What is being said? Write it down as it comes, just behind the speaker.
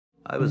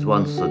I was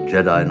once a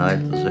Jedi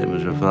Knight, the same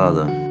as your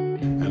father.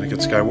 Anakin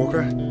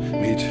Skywalker,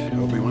 meet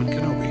Obi-Wan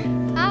Kenobi.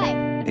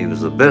 Hi. He was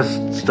the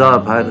best star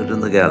pilot in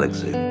the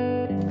galaxy,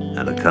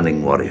 and a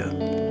cunning warrior.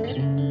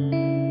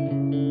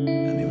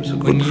 And he was a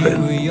good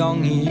friend.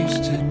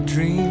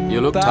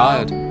 You look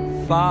tired.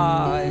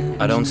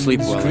 I don't sleep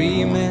well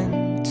anymore.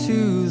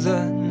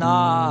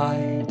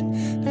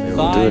 We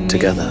will do it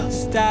together,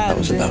 I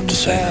was about to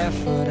say that.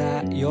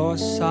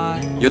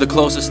 You're the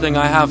closest thing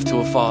I have to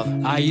a father.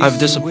 I've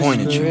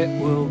disappointed you.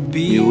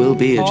 You will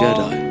be a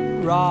Jedi.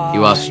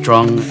 You are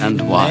strong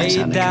and wise,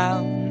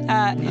 Anakin.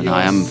 And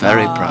I am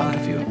very proud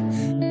of you.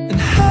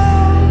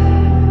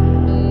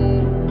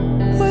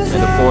 May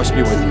the Force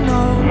be with you.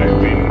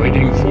 I've been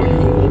waiting for you,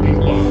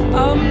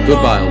 Obi-Wan.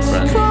 Goodbye, old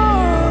friend.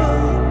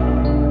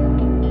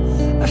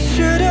 I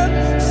should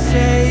have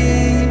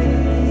saved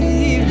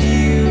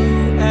you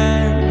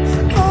and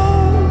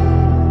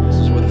This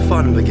is where the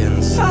fun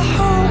begins. I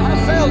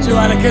failed you,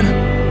 Anakin.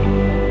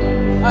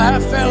 I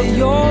have failed you.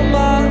 you're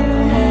my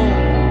home.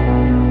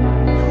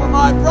 You were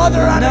my brother,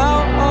 Anakin. Now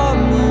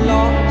I'm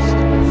lost,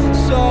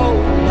 so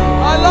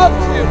lost. I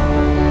loved you.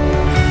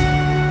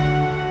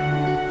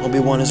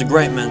 Obi-Wan is a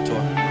great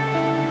mentor.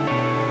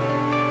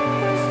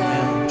 I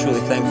am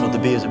truly thankful to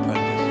be his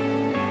apprentice.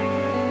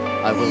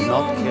 I will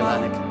not kill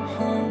Anakin.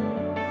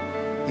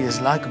 He is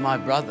like my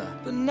brother.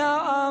 But now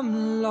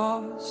I'm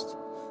lost,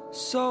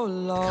 so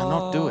lost. I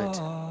cannot do it.